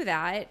to do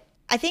that.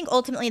 I think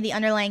ultimately the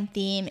underlying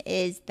theme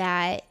is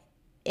that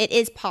it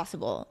is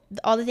possible.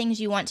 All the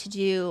things you want to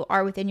do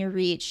are within your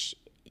reach.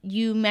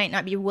 You might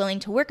not be willing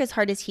to work as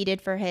hard as he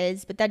did for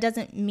his, but that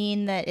doesn't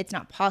mean that it's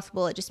not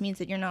possible. It just means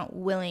that you're not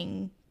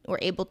willing or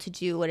able to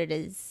do what it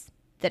is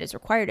that is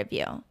required of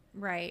you.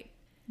 Right.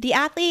 The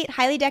athlete,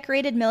 highly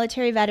decorated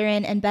military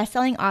veteran, and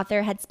best-selling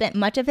author had spent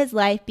much of his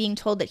life being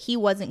told that he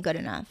wasn't good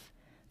enough.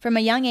 From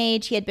a young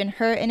age, he had been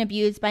hurt and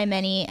abused by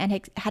many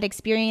and had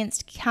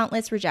experienced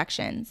countless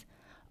rejections.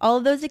 All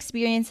of those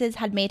experiences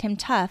had made him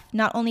tough,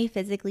 not only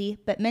physically,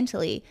 but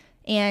mentally,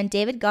 and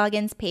David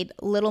Goggins paid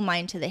little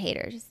mind to the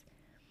haters.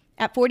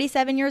 At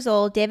 47 years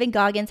old, David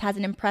Goggins has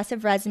an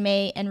impressive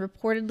resume and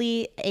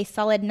reportedly a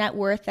solid net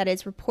worth that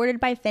is reported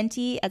by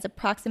Fenty as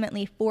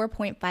approximately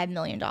 $4.5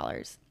 million.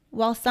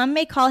 While some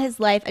may call his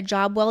life a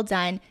job well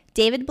done,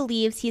 David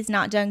believes he is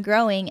not done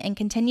growing and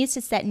continues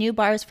to set new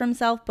bars for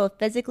himself both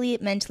physically,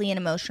 mentally, and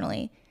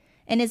emotionally.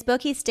 In his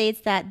book, he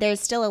states that there's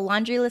still a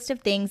laundry list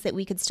of things that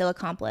we could still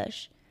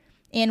accomplish.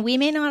 And we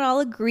may not all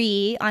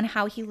agree on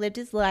how he lived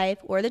his life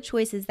or the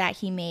choices that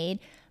he made,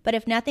 but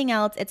if nothing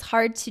else, it's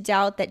hard to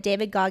doubt that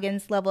David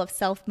Goggins' level of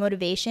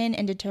self-motivation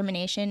and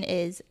determination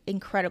is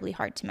incredibly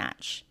hard to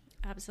match.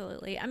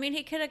 Absolutely. I mean,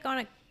 he could have gone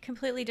a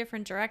completely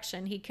different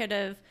direction. He could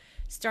have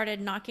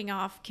started knocking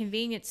off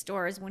convenience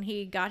stores when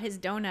he got his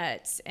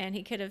donuts, and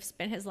he could have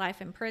spent his life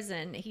in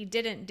prison. He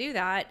didn't do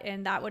that,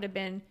 and that would have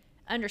been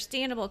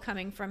understandable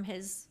coming from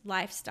his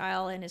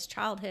lifestyle and his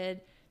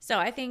childhood. So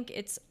I think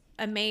it's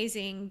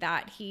amazing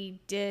that he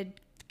did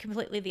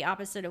completely the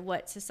opposite of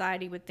what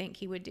society would think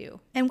he would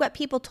do. And what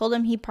people told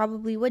him he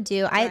probably would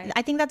do. Right.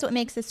 I think that's what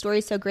makes this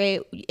story so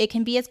great. It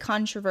can be as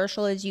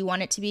controversial as you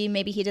want it to be.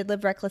 Maybe he did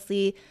live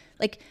recklessly.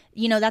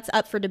 That's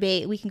up for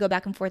debate. We can go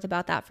back and forth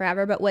about that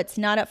forever. But what's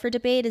not up for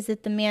debate is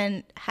that the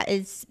man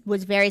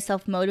was very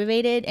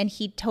self-motivated, and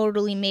he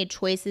totally made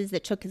choices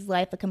that took his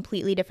life a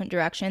completely different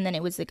direction than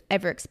it was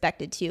ever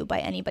expected to by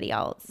anybody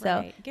else. So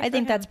Right. Good I for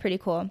think him. that's pretty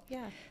cool.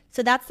 Yeah.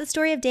 So that's the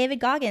story of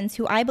David Goggins,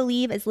 who I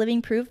believe is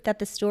living proof that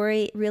the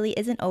story really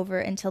isn't over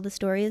until the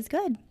story is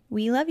good.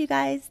 We love you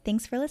guys.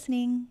 Thanks for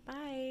listening.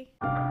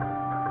 Bye.